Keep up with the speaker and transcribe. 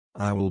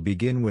I will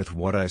begin with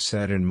what I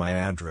said in my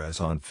address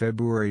on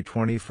February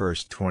 21,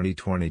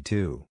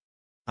 2022.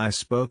 I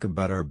spoke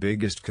about our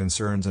biggest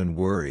concerns and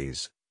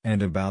worries,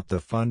 and about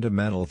the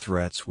fundamental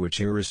threats which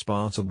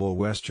irresponsible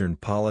Western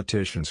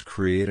politicians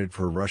created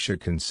for Russia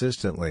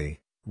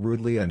consistently,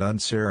 rudely and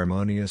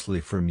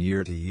unceremoniously from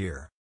year to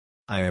year.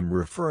 I am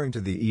referring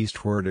to the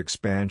eastward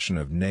expansion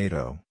of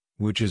NATO,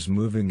 which is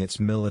moving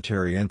its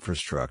military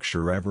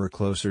infrastructure ever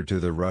closer to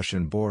the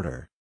Russian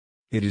border.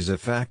 It is a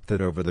fact that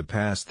over the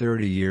past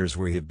 30 years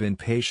we have been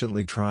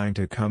patiently trying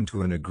to come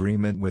to an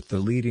agreement with the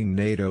leading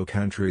NATO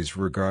countries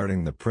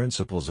regarding the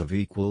principles of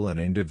equal and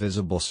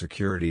indivisible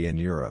security in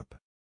Europe.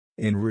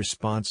 In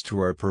response to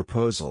our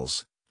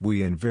proposals,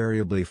 we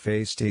invariably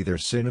faced either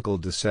cynical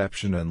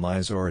deception and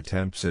lies or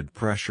attempts at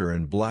pressure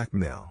and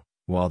blackmail,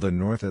 while the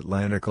North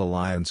Atlantic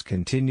Alliance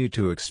continued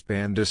to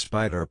expand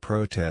despite our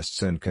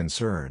protests and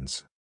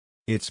concerns.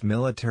 Its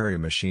military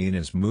machine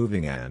is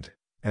moving and,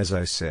 as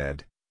I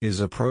said, is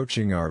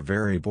approaching our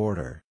very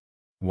border.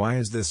 Why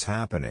is this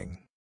happening?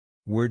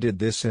 Where did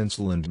this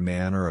insolent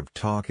manner of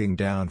talking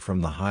down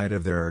from the height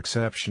of their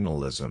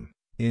exceptionalism,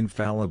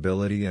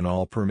 infallibility and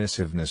all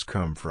permissiveness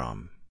come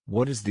from?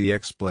 What is the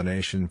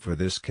explanation for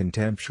this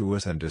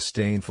contemptuous and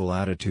disdainful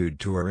attitude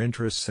to our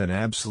interests and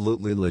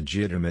absolutely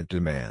legitimate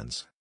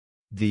demands?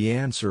 The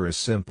answer is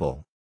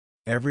simple.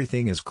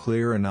 Everything is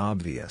clear and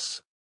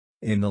obvious.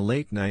 In the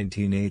late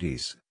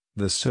 1980s,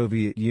 the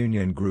Soviet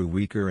Union grew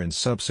weaker and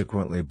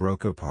subsequently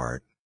broke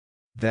apart.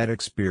 That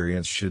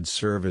experience should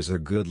serve as a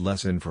good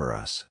lesson for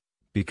us,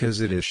 because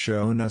it has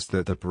shown us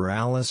that the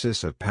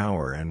paralysis of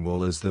power and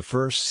will is the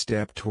first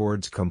step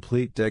towards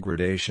complete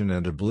degradation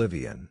and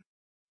oblivion.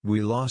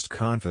 We lost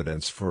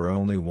confidence for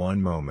only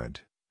one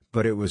moment,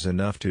 but it was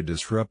enough to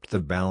disrupt the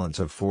balance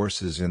of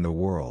forces in the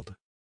world.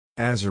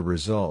 As a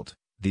result,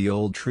 the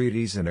old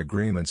treaties and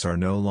agreements are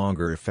no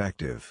longer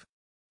effective.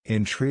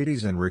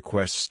 Entreaties and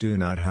requests do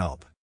not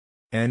help.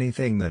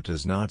 Anything that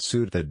does not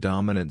suit the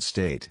dominant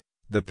state,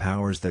 the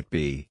powers that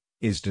be,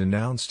 is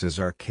denounced as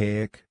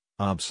archaic,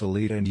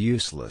 obsolete and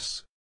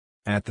useless.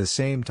 At the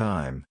same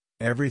time,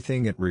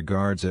 everything it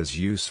regards as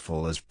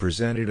useful is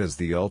presented as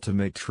the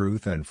ultimate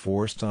truth and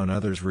forced on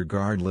others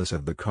regardless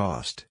of the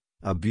cost,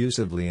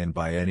 abusively and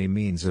by any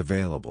means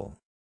available.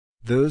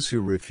 Those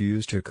who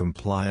refuse to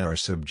comply are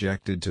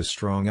subjected to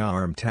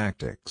strong-arm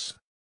tactics.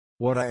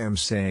 What I am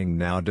saying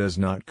now does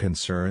not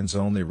concern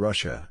only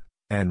Russia.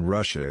 And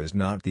Russia is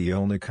not the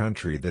only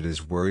country that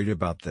is worried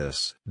about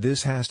this.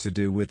 This has to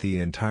do with the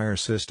entire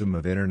system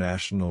of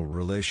international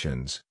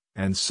relations,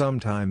 and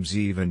sometimes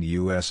even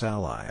U.S.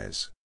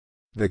 allies.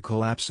 The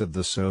collapse of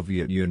the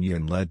Soviet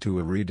Union led to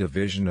a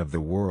redivision of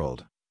the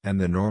world, and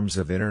the norms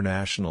of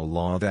international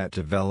law that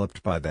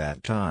developed by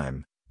that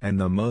time, and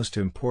the most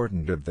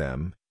important of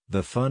them,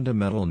 the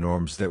fundamental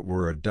norms that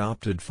were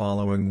adopted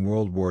following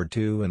World War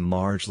II and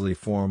largely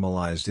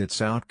formalized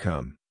its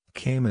outcome,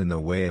 came in the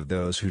way of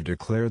those who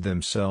declared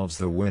themselves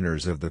the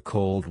winners of the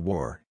Cold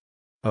War.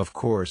 Of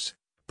course,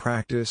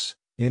 practice,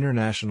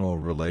 international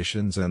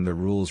relations and the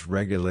rules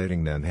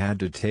regulating them had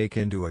to take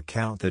into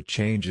account the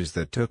changes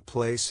that took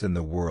place in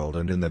the world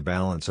and in the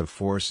balance of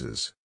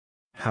forces.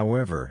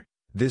 However,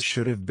 this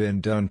should have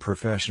been done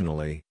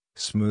professionally,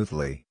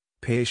 smoothly,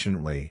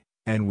 patiently,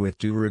 and with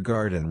due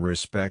regard and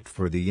respect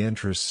for the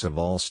interests of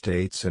all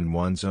states and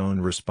one's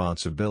own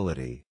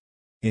responsibility.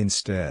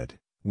 Instead,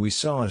 we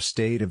saw a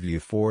state of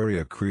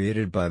euphoria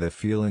created by the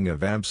feeling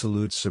of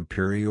absolute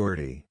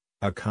superiority,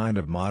 a kind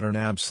of modern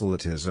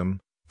absolutism,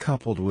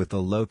 coupled with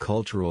the low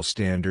cultural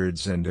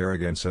standards and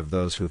arrogance of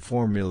those who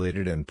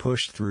formulated and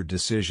pushed through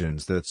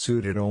decisions that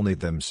suited only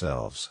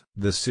themselves.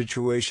 The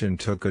situation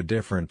took a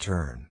different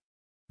turn.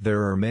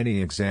 There are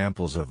many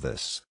examples of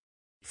this.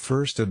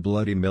 First, a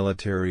bloody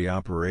military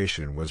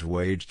operation was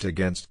waged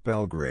against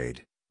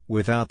Belgrade,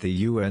 without the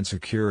UN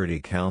Security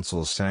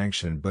Council's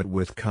sanction but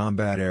with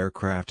combat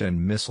aircraft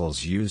and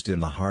missiles used in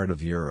the heart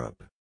of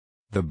Europe.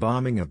 The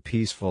bombing of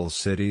peaceful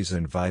cities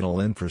and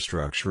vital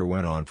infrastructure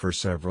went on for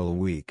several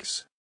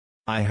weeks.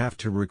 I have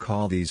to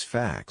recall these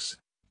facts,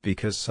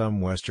 because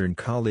some Western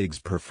colleagues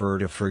prefer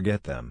to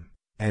forget them,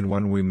 and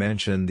when we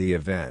mention the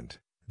event,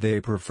 they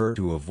prefer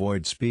to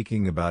avoid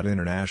speaking about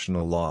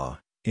international law,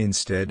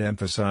 instead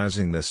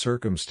emphasizing the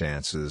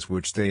circumstances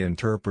which they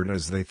interpret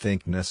as they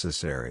think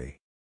necessary.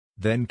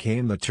 Then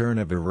came the turn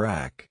of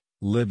Iraq,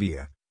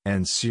 Libya,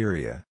 and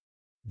Syria.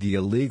 The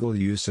illegal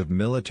use of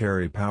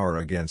military power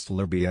against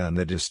Libya and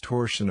the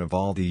distortion of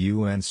all the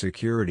UN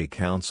Security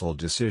Council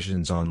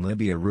decisions on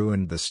Libya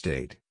ruined the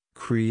state,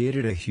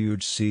 created a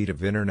huge seed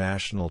of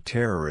international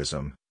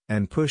terrorism,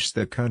 and pushed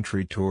the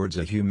country towards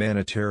a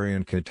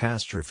humanitarian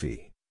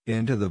catastrophe,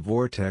 into the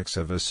vortex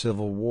of a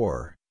civil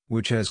war,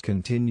 which has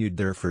continued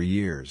there for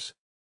years.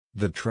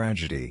 The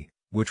tragedy,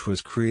 which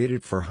was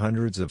created for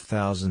hundreds of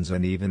thousands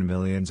and even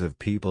millions of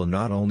people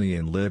not only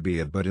in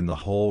Libya but in the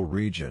whole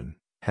region,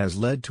 has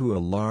led to a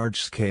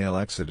large-scale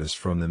exodus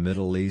from the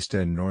Middle East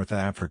and North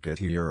Africa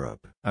to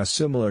Europe. A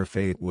similar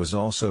fate was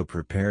also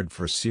prepared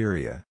for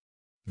Syria.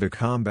 The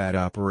combat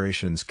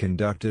operations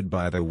conducted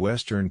by the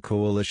Western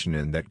coalition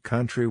in that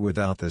country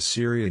without the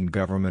Syrian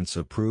government's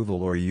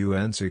approval or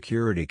UN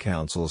Security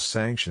Council's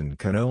sanction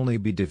can only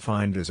be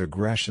defined as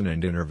aggression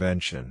and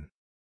intervention.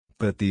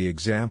 But the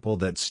example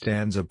that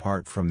stands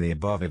apart from the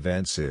above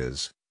events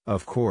is,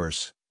 of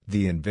course,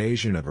 the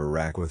invasion of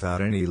Iraq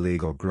without any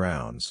legal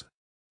grounds.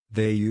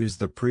 They used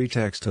the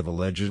pretext of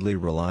allegedly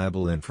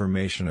reliable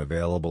information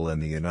available in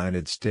the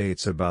United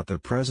States about the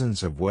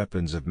presence of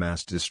weapons of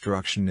mass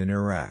destruction in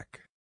Iraq.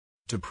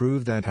 To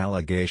prove that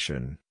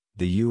allegation,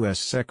 the U.S.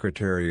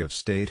 Secretary of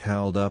State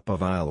held up a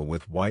vial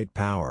with white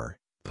powder,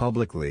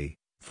 publicly,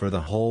 for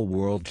the whole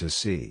world to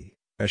see,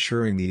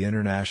 assuring the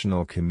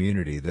international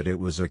community that it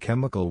was a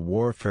chemical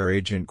warfare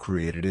agent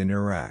created in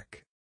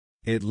Iraq.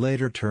 It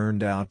later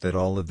turned out that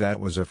all of that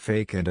was a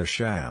fake and a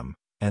sham,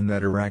 and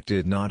that Iraq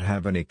did not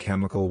have any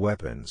chemical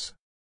weapons.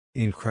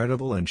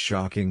 Incredible and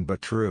shocking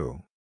but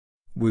true.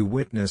 We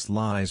witnessed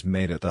lies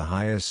made at the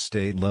highest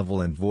state level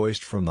and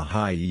voiced from the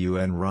high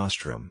UN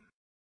rostrum.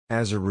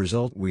 As a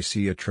result, we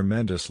see a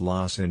tremendous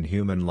loss in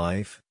human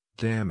life,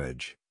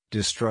 damage,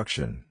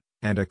 destruction,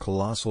 and a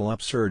colossal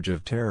upsurge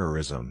of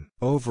terrorism.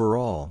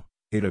 Overall,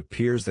 it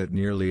appears that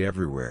nearly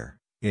everywhere,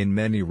 in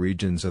many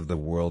regions of the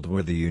world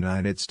where the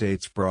United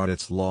States brought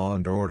its law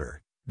and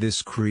order,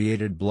 this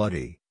created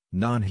bloody,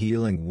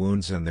 non-healing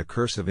wounds and the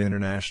curse of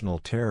international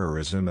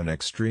terrorism and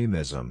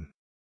extremism.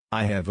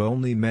 I have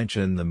only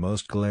mentioned the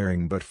most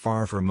glaring but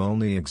far from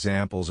only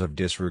examples of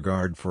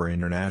disregard for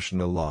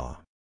international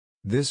law.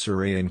 This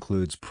array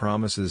includes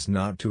promises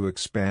not to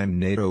expand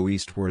NATO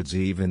eastwards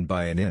even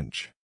by an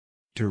inch.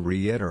 To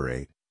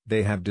reiterate,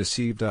 they have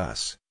deceived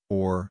us,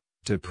 or,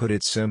 to put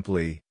it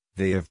simply,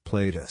 they have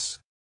played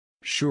us.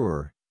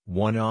 Sure,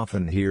 one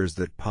often hears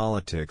that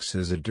politics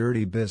is a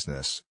dirty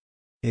business.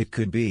 It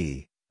could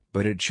be,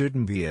 but it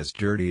shouldn't be as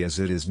dirty as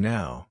it is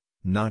now,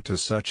 not to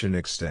such an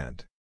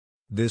extent.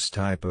 This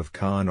type of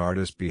con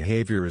artist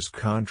behavior is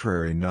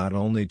contrary not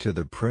only to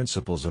the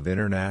principles of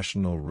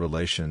international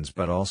relations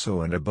but also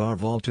and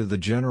above all to the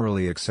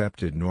generally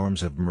accepted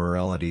norms of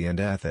morality and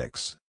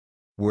ethics.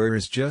 Where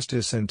is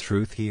justice and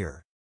truth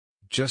here?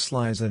 Just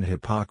lies and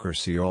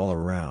hypocrisy all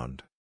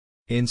around.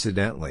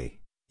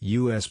 Incidentally,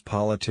 U.S.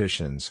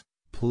 politicians,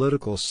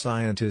 political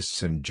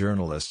scientists and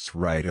journalists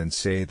write and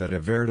say that a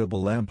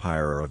veritable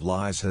empire of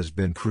lies has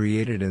been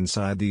created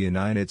inside the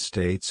United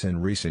States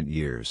in recent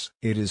years.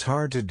 It is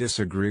hard to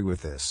disagree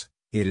with this,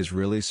 it is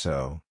really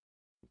so.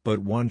 But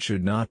one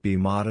should not be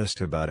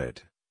modest about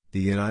it. The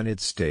United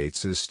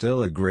States is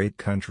still a great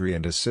country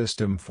and a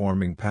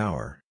system-forming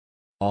power.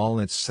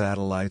 All its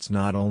satellites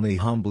not only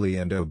humbly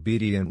and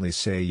obediently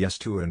say yes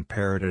to and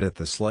parrot it at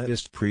the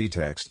slightest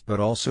pretext but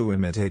also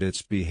imitate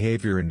its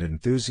behavior and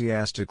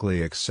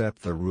enthusiastically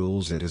accept the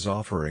rules it is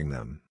offering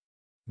them.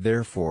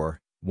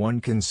 Therefore, one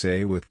can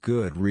say with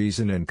good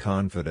reason and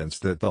confidence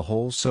that the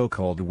whole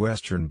so-called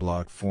Western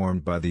Bloc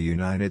formed by the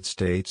United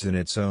States in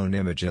its own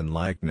image and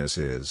likeness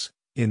is,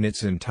 in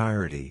its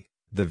entirety,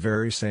 the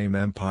very same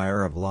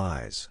empire of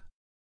lies.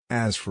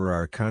 As for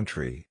our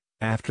country,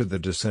 after the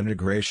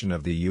disintegration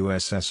of the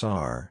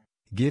USSR,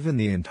 given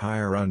the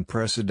entire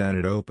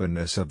unprecedented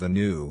openness of the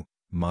new,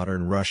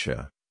 modern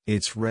Russia,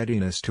 its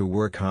readiness to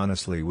work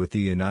honestly with the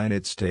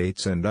United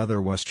States and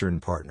other Western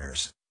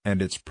partners, and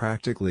its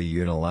practically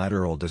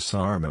unilateral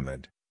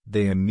disarmament,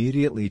 they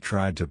immediately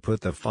tried to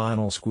put the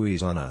final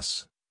squeeze on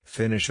us,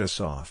 finish us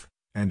off,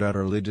 and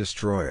utterly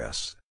destroy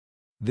us.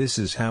 This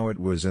is how it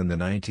was in the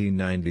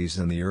 1990s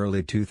and the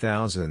early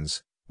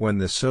 2000s, when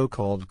the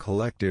so-called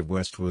collective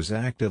West was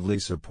actively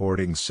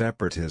supporting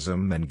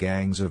separatism and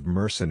gangs of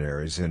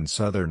mercenaries in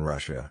southern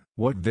Russia.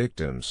 What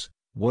victims,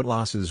 what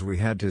losses we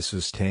had to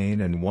sustain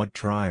and what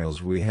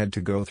trials we had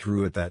to go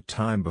through at that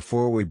time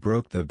before we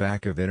broke the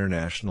back of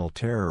international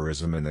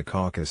terrorism in the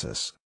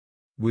Caucasus.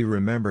 We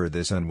remember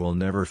this and will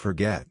never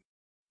forget.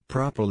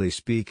 Properly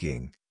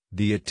speaking,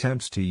 the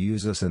attempts to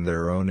use us in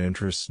their own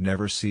interests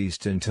never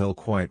ceased until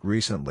quite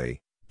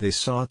recently. They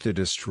sought to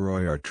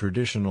destroy our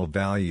traditional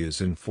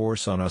values and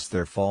force on us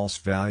their false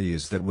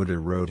values that would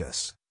erode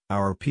us,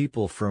 our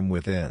people from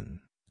within,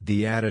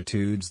 the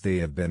attitudes they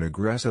have been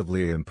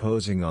aggressively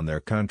imposing on their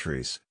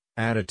countries,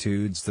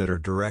 attitudes that are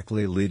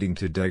directly leading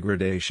to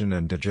degradation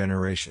and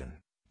degeneration,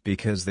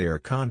 because they are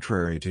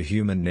contrary to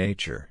human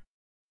nature.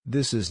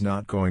 This is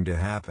not going to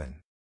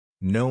happen.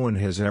 No one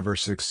has ever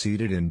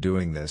succeeded in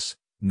doing this,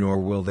 nor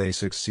will they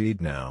succeed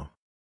now.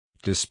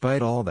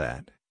 Despite all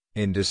that,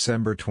 in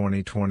December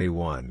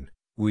 2021,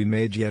 we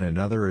made yet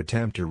another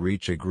attempt to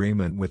reach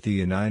agreement with the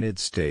United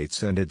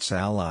States and its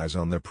allies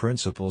on the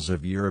principles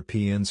of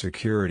European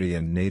security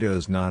and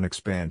NATO's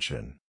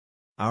non-expansion.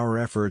 Our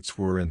efforts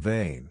were in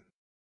vain.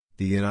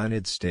 The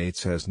United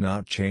States has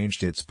not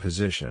changed its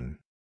position.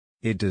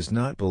 It does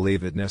not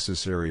believe it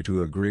necessary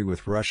to agree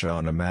with Russia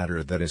on a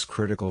matter that is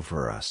critical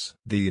for us.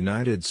 The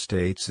United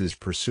States is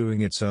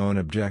pursuing its own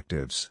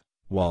objectives,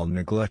 while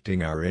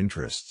neglecting our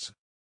interests.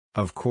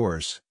 Of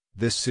course,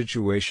 this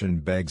situation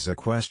begs a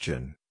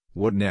question: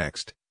 what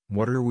next?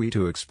 What are we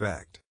to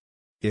expect?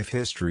 If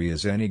history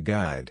is any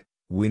guide,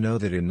 We know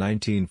that in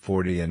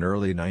 1940 and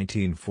early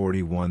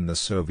 1941 the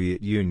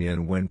Soviet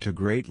Union went to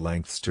great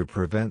lengths to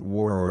prevent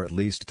war or at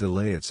least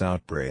delay its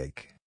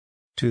outbreak.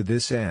 To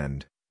this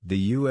end,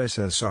 the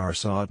USSR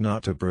sought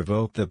not to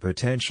provoke the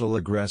potential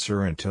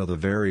aggressor until the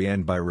very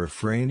end by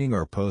refraining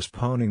or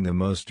postponing the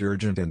most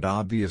urgent and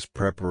obvious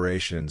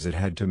preparations it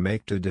had to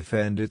make to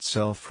defend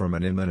itself from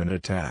an imminent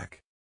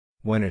attack.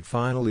 When it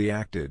finally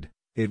acted,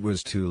 it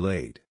was too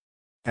late.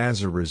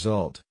 As a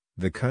result,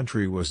 the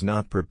country was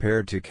not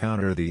prepared to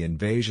counter the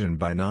invasion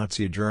by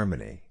Nazi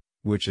Germany,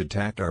 which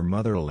attacked our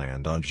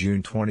motherland on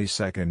June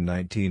 22,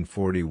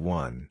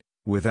 1941,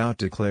 without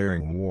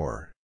declaring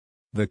war.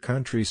 The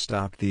country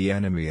stopped the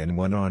enemy and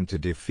went on to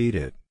defeat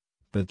it,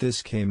 but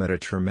this came at a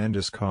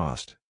tremendous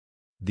cost.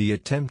 The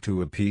attempt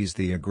to appease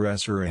the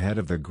aggressor ahead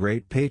of the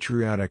Great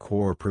Patriotic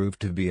War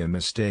proved to be a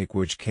mistake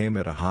which came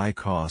at a high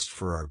cost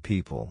for our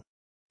people.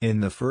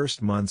 In the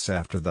first months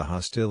after the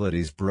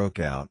hostilities broke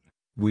out,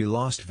 we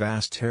lost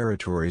vast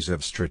territories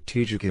of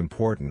strategic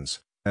importance,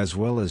 as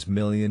well as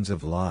millions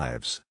of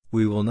lives.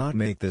 We will not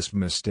make this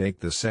mistake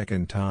the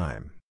second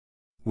time.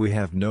 We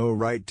have no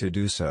right to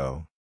do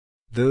so.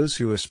 Those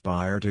who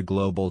aspire to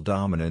global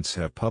dominance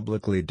have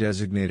publicly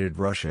designated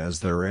Russia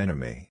as their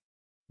enemy.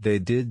 They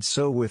did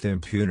so with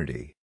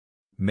impunity.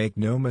 Make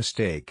no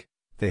mistake,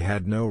 they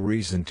had no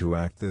reason to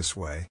act this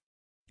way.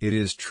 It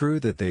is true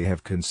that they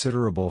have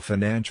considerable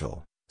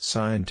financial,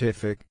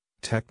 scientific,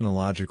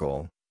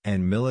 technological,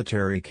 and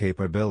military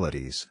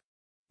capabilities.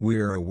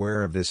 We are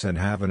aware of this and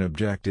have an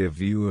objective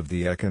view of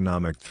the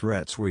economic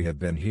threats we have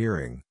been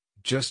hearing,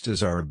 just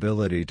as our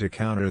ability to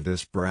counter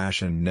this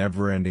brash and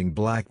never-ending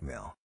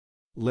blackmail.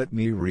 Let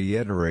me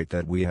reiterate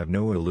that we have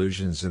no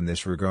illusions in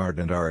this regard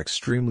and are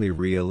extremely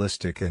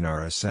realistic in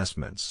our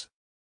assessments.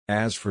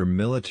 As for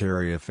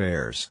military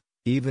affairs,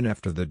 even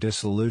after the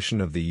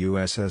dissolution of the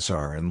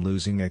USSR and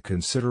losing a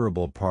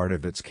considerable part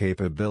of its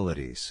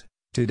capabilities,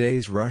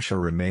 today's Russia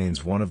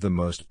remains one of the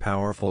most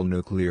powerful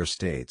nuclear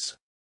states.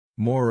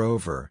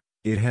 Moreover,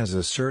 it has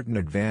a certain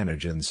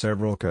advantage in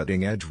several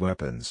cutting-edge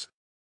weapons.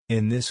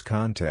 In this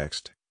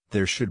context,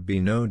 there should be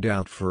no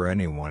doubt for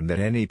anyone that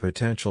any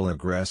potential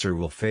aggressor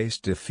will face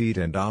defeat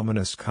and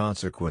ominous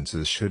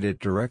consequences should it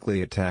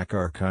directly attack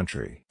our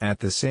country. At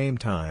the same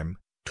time,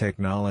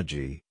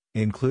 technology,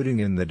 including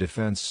in the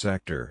defense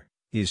sector,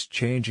 is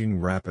changing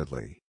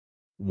rapidly.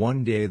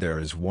 One day there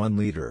is one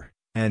leader,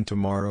 and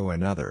tomorrow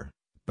another.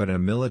 But a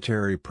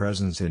military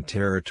presence in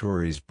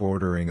territories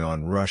bordering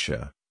on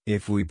Russia,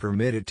 if we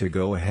permit it to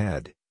go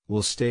ahead,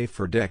 will stay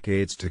for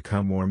decades to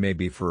come or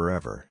maybe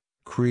forever,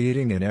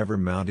 creating an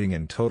ever-mounting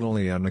and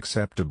totally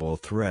unacceptable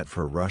threat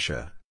for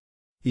Russia.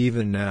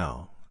 Even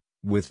now,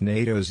 with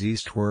NATO's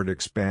eastward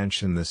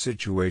expansion, the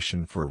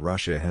situation for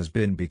Russia has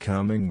been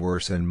becoming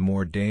worse and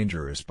more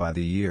dangerous by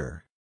the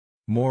year.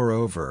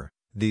 Moreover,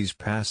 these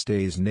past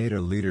days NATO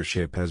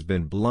leadership has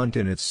been blunt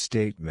in its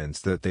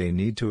statements that they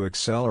need to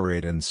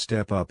accelerate and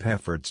step up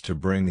efforts to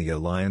bring the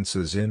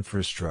alliance's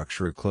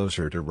infrastructure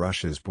closer to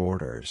Russia's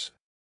borders.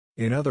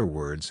 In other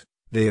words,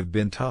 they have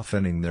been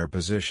toughening their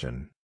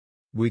position.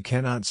 We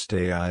cannot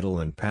stay idle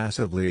and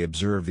passively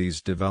observe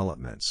these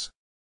developments.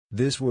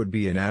 This would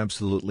be an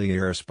absolutely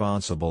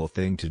irresponsible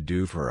thing to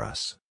do for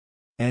us.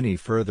 Any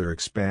further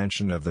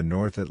expansion of the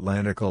North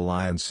Atlantic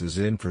Alliance's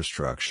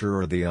infrastructure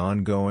or the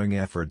ongoing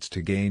efforts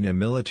to gain a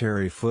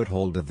military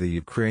foothold of the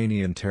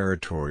Ukrainian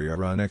territory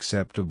are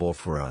unacceptable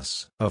for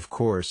us. Of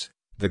course,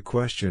 the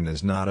question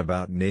is not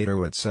about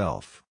NATO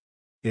itself.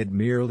 It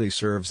merely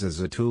serves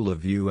as a tool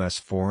of U.S.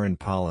 foreign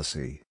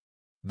policy.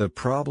 The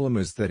problem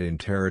is that in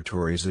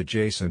territories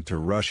adjacent to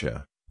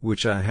Russia,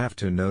 which I have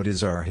to note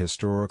is our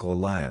historical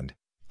land,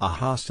 a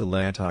hostile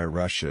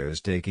anti-Russia is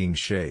taking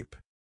shape.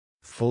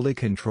 Fully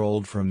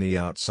controlled from the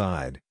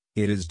outside,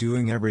 it is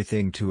doing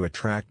everything to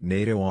attract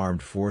NATO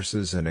armed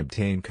forces and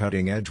obtain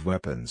cutting-edge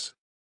weapons.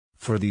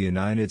 For the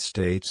United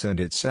States and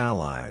its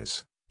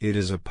allies, it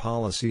is a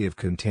policy of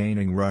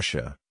containing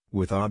Russia,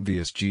 with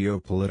obvious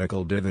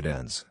geopolitical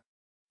dividends.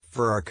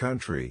 For our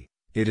country,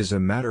 it is a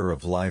matter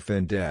of life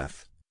and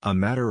death, a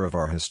matter of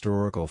our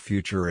historical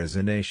future as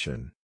a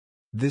nation.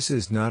 This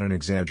is not an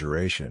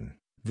exaggeration,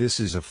 this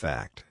is a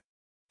fact.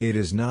 It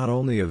is not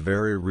only a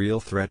very real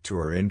threat to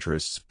our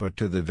interests but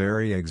to the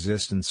very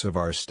existence of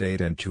our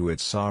state and to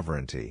its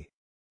sovereignty.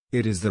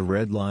 It is the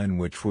red line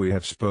which we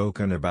have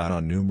spoken about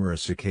on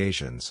numerous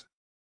occasions.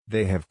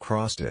 They have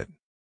crossed it.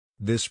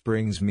 This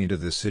brings me to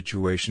the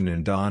situation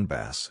in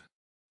Donbass.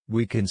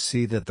 We can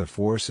see that the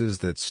forces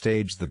that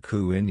staged the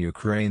coup in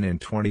Ukraine in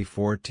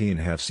 2014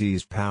 have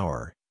seized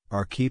power,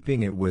 are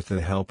keeping it with the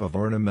help of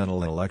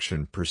ornamental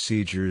election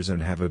procedures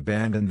and have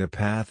abandoned the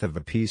path of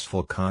a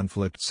peaceful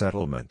conflict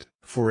settlement.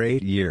 For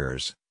 8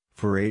 years,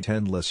 for 8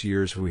 endless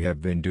years we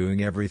have been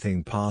doing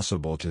everything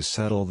possible to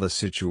settle the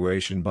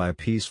situation by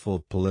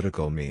peaceful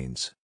political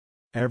means.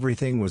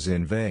 Everything was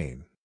in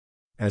vain.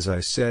 As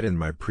I said in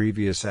my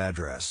previous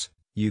address,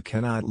 you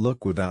cannot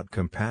look without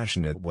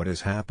compassion at what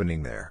is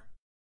happening there.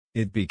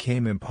 It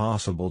became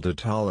impossible to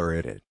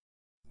tolerate it.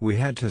 We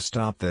had to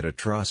stop that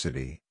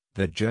atrocity,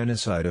 that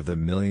genocide of the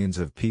millions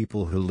of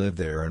people who live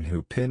there and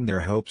who pin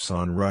their hopes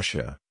on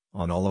Russia,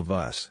 on all of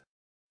us.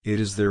 It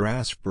is their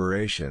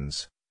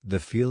aspirations, the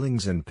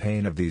feelings and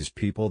pain of these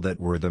people that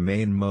were the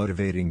main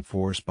motivating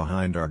force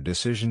behind our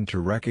decision to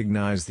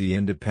recognize the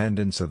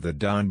independence of the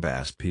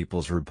Donbass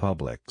People's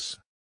Republics.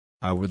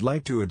 I would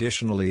like to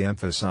additionally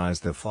emphasize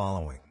the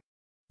following.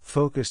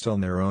 Focused on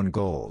their own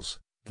goals,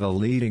 the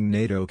leading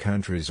NATO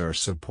countries are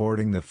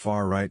supporting the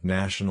far-right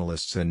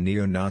nationalists and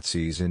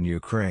neo-Nazis in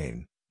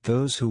Ukraine,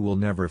 those who will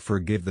never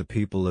forgive the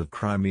people of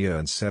Crimea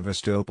and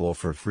Sevastopol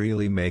for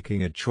freely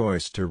making a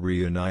choice to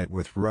reunite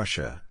with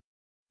Russia.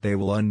 They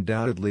will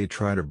undoubtedly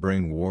try to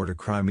bring war to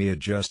Crimea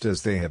just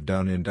as they have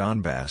done in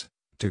Donbass,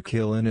 to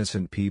kill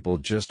innocent people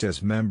just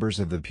as members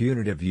of the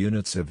punitive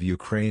units of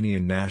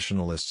Ukrainian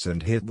nationalists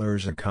and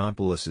Hitler's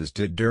accomplices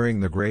did during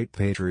the Great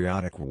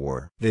Patriotic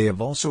War. They have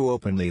also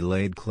openly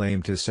laid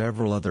claim to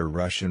several other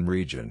Russian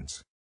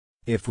regions.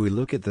 If we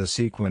look at the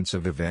sequence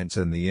of events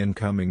and the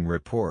incoming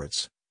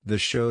reports, the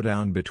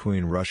showdown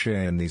between Russia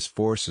and these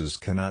forces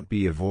cannot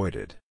be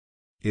avoided.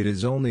 It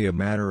is only a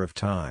matter of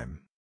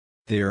time.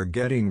 They are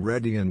getting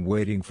ready and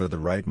waiting for the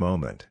right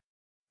moment.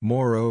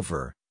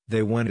 Moreover,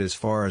 they went as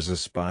far as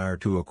aspire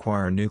to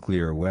acquire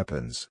nuclear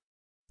weapons.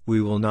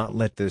 We will not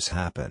let this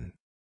happen.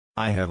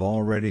 I have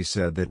already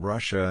said that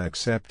Russia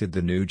accepted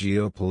the new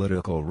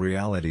geopolitical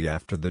reality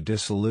after the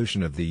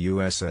dissolution of the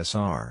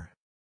USSR.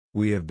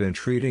 We have been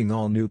treating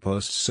all new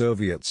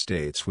post-Soviet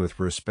states with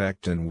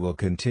respect and will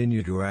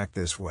continue to act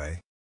this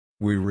way.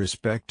 We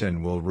respect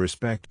and will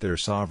respect their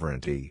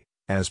sovereignty,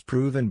 as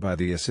proven by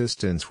the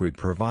assistance we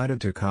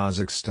provided to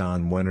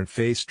Kazakhstan when it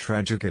faced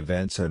tragic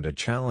events and a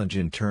challenge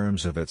in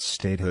terms of its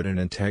statehood and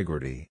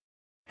integrity.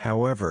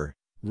 However,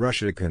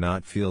 Russia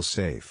cannot feel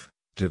safe,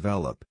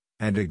 develop,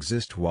 and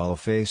exist while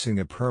facing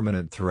a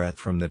permanent threat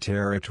from the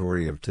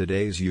territory of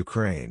today's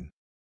Ukraine.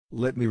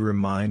 Let me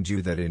remind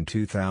you that in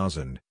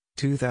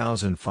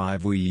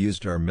 2005 we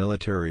used our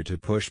military to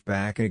push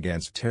back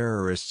against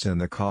terrorists in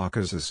the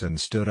Caucasus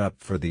and stood up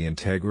for the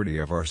integrity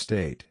of our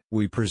state.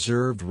 We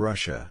preserved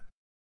Russia.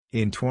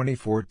 In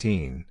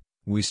 2014,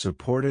 we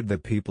supported the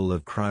people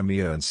of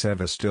Crimea and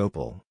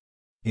Sevastopol.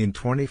 In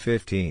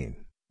 2015,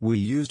 we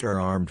used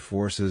our armed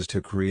forces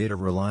to create a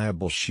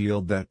reliable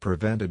shield that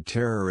prevented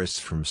terrorists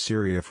from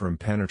Syria from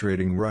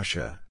penetrating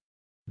Russia.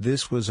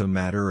 This was a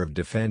matter of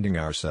defending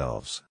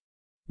ourselves.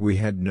 We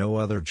had no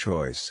other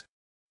choice.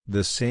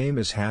 The same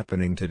is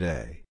happening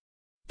today.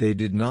 They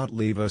did not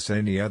leave us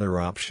any other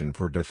option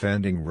for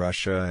defending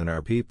Russia and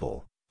our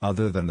people,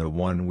 other than the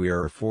one we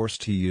are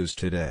forced to use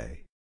today.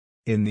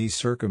 In these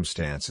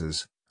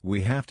circumstances,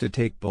 we have to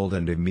take bold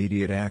and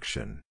immediate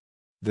action.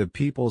 The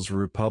People's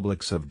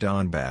Republics of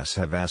Donbass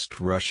have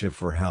asked Russia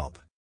for help.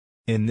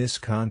 In this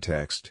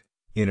context,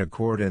 in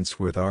accordance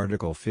with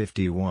Article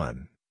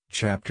 51,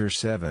 Chapter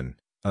 7,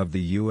 of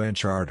the UN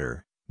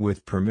Charter,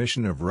 with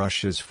permission of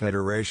Russia's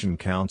Federation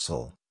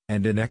Council,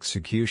 and in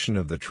execution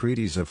of the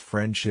treaties of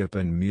friendship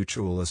and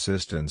mutual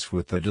assistance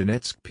with the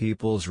Donetsk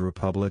People's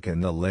Republic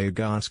and the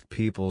Lugansk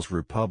People's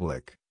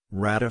Republic,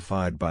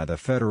 ratified by the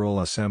Federal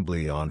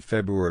Assembly on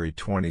February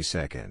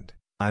 22,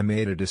 I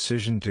made a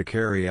decision to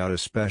carry out a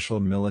special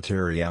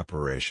military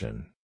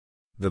operation.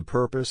 The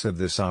purpose of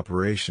this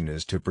operation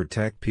is to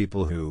protect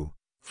people who,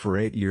 for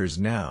 8 years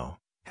now,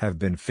 have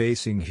been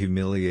facing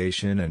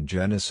humiliation and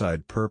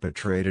genocide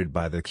perpetrated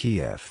by the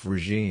Kiev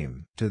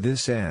regime. To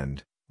this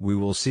end, we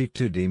will seek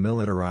to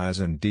demilitarize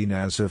and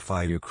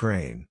denazify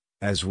Ukraine,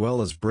 as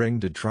well as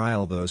bring to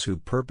trial those who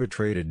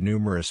perpetrated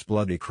numerous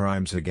bloody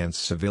crimes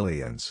against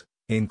civilians,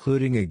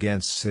 including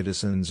against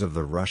citizens of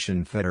the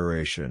Russian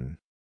Federation.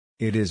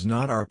 It is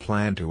not our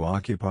plan to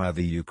occupy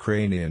the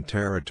Ukrainian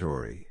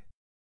territory.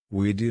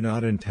 We do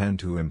not intend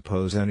to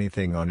impose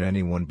anything on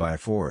anyone by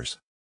force.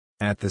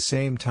 At the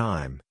same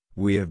time,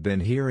 we have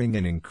been hearing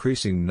an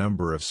increasing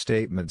number of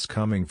statements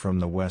coming from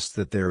the West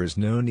that there is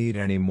no need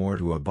anymore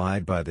to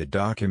abide by the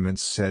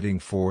documents setting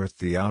forth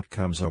the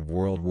outcomes of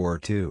World War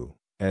II,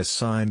 as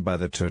signed by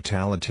the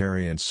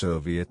totalitarian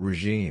Soviet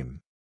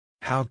regime.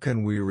 How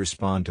can we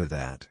respond to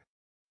that?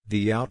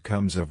 The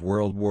outcomes of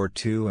World War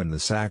II and the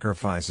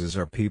sacrifices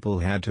our people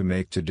had to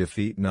make to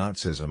defeat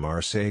Nazism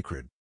are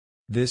sacred.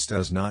 This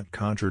does not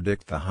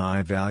contradict the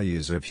high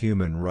values of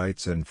human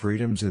rights and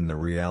freedoms in the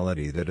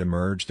reality that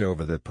emerged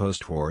over the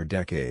post-war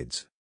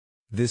decades.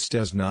 This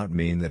does not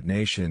mean that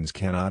nations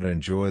cannot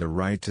enjoy the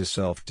right to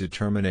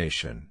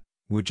self-determination,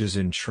 which is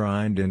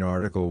enshrined in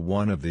Article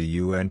 1 of the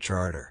UN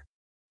Charter.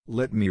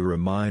 Let me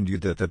remind you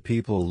that the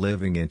people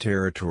living in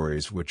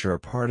territories which are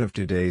part of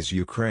today's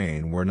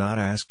Ukraine were not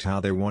asked how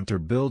they want to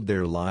build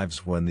their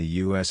lives when the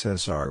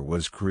USSR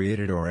was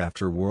created or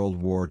after World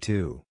War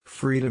II.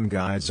 Freedom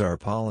guides our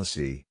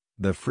policy,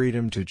 the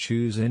freedom to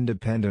choose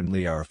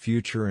independently our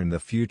future and the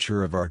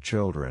future of our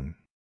children.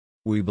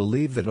 We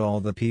believe that all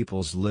the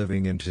peoples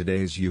living in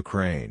today's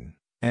Ukraine,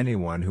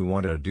 anyone who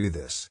wants to do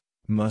this,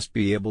 must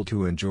be able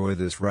to enjoy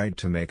this right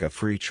to make a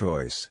free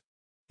choice.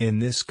 In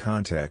this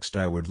context,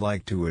 I would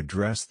like to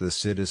address the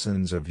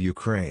citizens of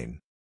Ukraine.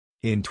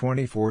 In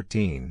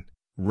 2014,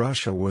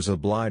 Russia was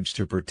obliged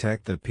to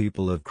protect the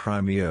people of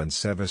Crimea and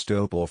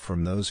Sevastopol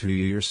from those who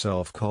you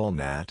yourself call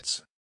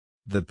Nats.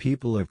 The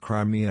people of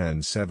Crimea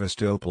and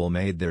Sevastopol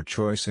made their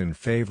choice in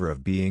favor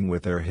of being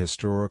with their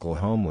historical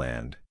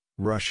homeland,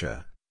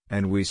 Russia,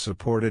 and we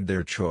supported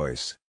their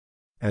choice.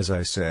 As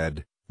I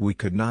said, we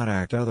could not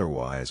act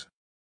otherwise.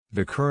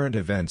 The current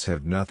events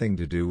have nothing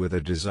to do with a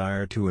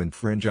desire to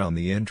infringe on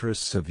the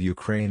interests of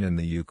Ukraine and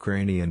the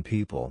Ukrainian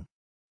people.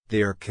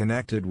 They are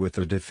connected with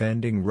the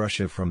defending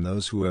Russia from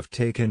those who have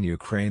taken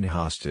Ukraine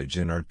hostage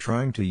and are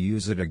trying to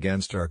use it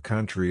against our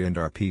country and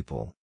our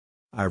people.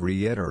 I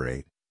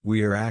reiterate,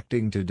 we are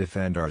acting to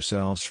defend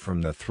ourselves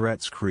from the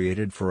threats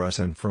created for us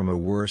and from a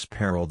worse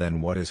peril than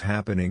what is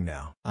happening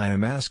now. I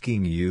am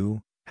asking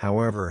you,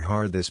 however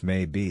hard this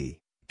may be,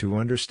 to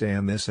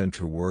understand this and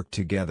to work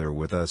together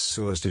with us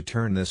so as to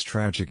turn this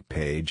tragic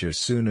page as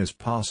soon as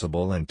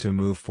possible and to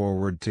move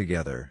forward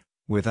together,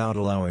 without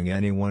allowing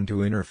anyone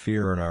to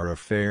interfere in our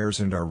affairs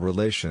and our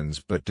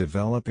relations but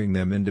developing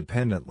them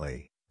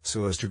independently,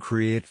 so as to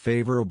create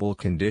favorable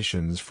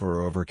conditions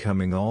for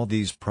overcoming all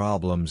these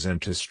problems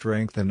and to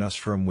strengthen us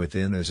from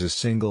within as a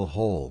single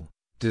whole,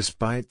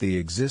 despite the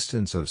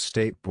existence of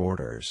state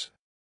borders.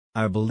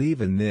 I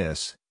believe in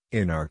this,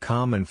 in our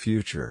common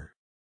future.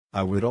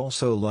 I would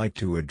also like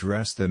to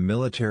address the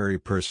military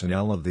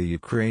personnel of the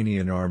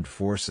Ukrainian armed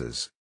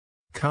forces.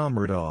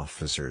 Comrade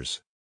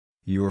officers,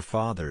 your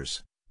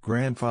fathers,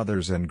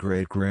 grandfathers and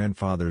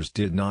great-grandfathers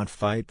did not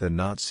fight the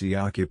Nazi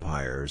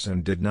occupiers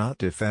and did not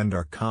defend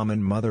our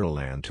common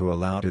motherland to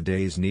allow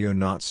today's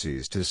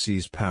neo-Nazis to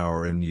seize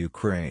power in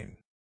Ukraine.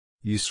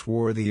 You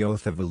swore the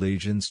oath of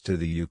allegiance to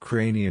the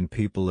Ukrainian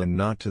people and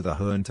not to the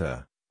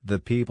junta, the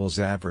people's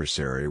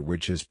adversary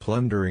which is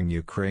plundering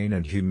Ukraine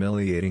and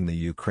humiliating the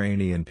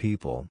Ukrainian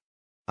people.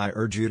 I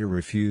urge you to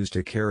refuse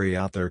to carry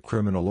out their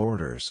criminal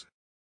orders.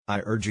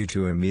 I urge you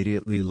to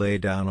immediately lay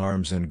down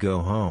arms and go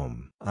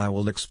home. I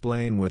will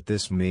explain what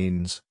this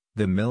means.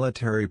 The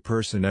military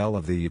personnel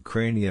of the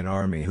Ukrainian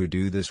army who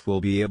do this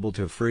will be able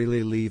to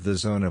freely leave the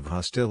zone of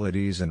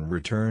hostilities and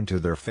return to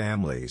their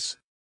families.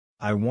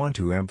 I want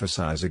to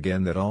emphasize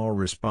again that all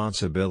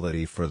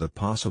responsibility for the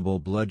possible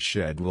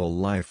bloodshed will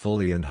lie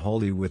fully and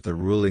wholly with the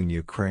ruling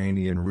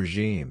Ukrainian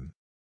regime.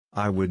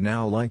 I would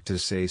now like to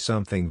say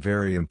something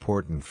very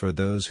important for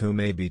those who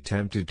may be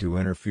tempted to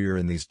interfere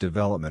in these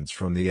developments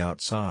from the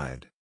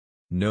outside.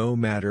 No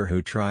matter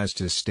who tries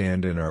to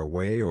stand in our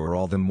way or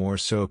all the more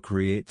so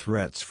create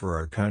threats for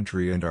our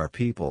country and our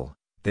people,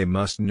 they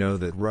must know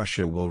that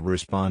Russia will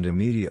respond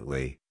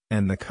immediately,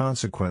 and the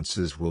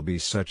consequences will be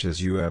such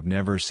as you have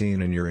never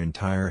seen in your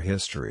entire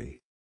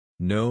history.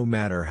 No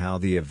matter how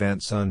the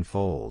events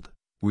unfold,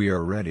 we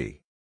are ready.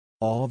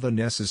 All the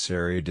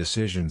necessary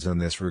decisions in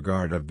this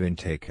regard have been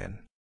taken.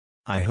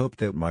 I hope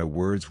that my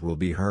words will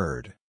be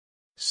heard.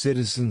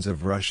 Citizens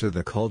of Russia,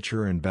 the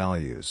culture and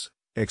values,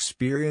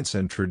 experience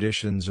and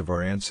traditions of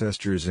our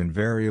ancestors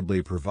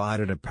invariably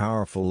provided a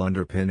powerful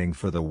underpinning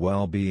for the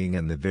well-being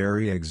and the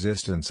very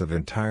existence of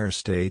entire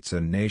states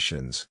and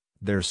nations,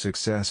 their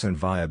success and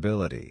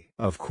viability.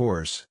 Of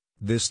course,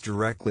 this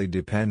directly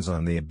depends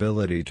on the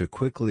ability to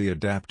quickly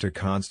adapt to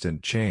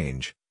constant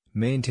change,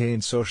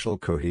 maintain social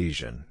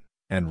cohesion,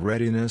 and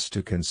readiness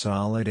to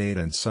consolidate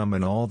and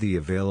summon all the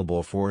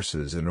available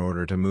forces in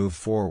order to move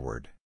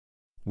forward.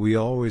 We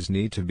always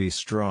need to be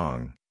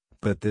strong,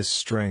 but this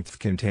strength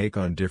can take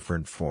on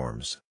different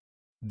forms.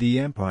 The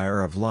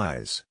empire of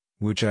lies,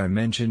 which I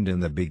mentioned in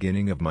the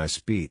beginning of my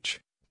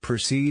speech,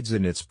 proceeds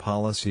in its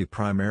policy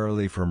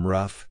primarily from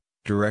rough,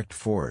 direct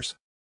force.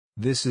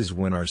 This is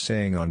when our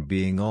saying on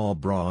being all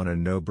brawn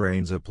and no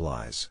brains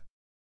applies.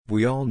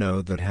 We all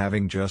know that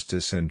having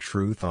justice and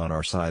truth on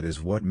our side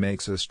is what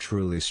makes us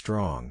truly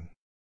strong.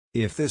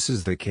 If this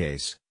is the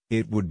case,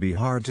 it would be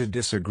hard to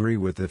disagree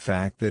with the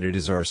fact that it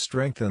is our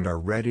strength and our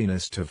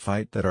readiness to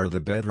fight that are the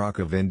bedrock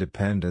of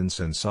independence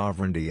and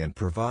sovereignty and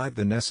provide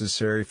the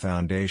necessary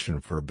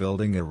foundation for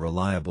building a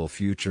reliable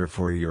future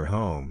for your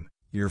home,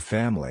 your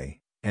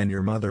family, and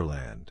your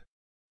motherland.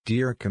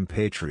 Dear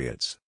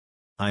compatriots,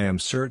 I am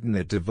certain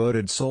that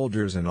devoted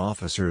soldiers and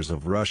officers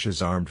of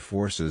Russia's armed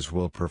forces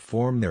will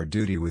perform their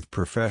duty with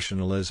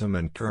professionalism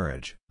and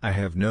courage. I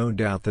have no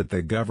doubt that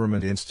the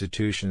government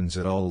institutions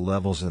at all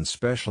levels and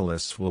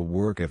specialists will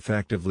work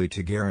effectively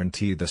to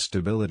guarantee the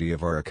stability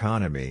of our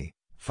economy,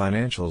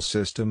 financial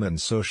system and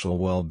social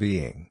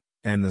well-being,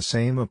 and the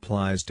same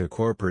applies to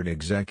corporate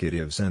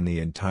executives and the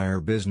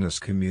entire business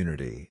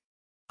community.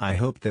 I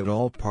hope that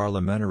all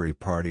parliamentary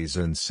parties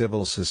and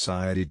civil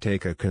society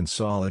take a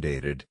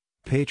consolidated,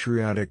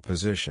 patriotic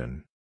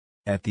position.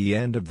 At the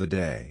end of the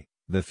day,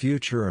 the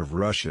future of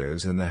Russia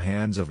is in the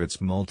hands of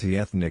its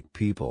multi-ethnic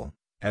people,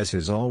 as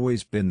has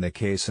always been the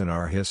case in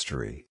our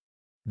history.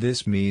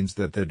 This means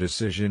that the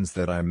decisions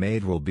that I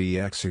made will be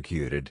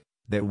executed,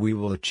 that we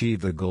will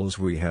achieve the goals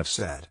we have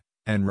set,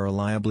 and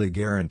reliably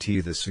guarantee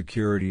the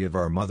security of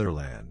our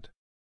motherland.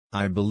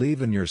 I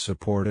believe in your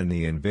support and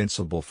the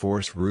invincible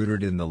force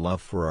rooted in the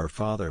love for our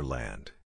fatherland.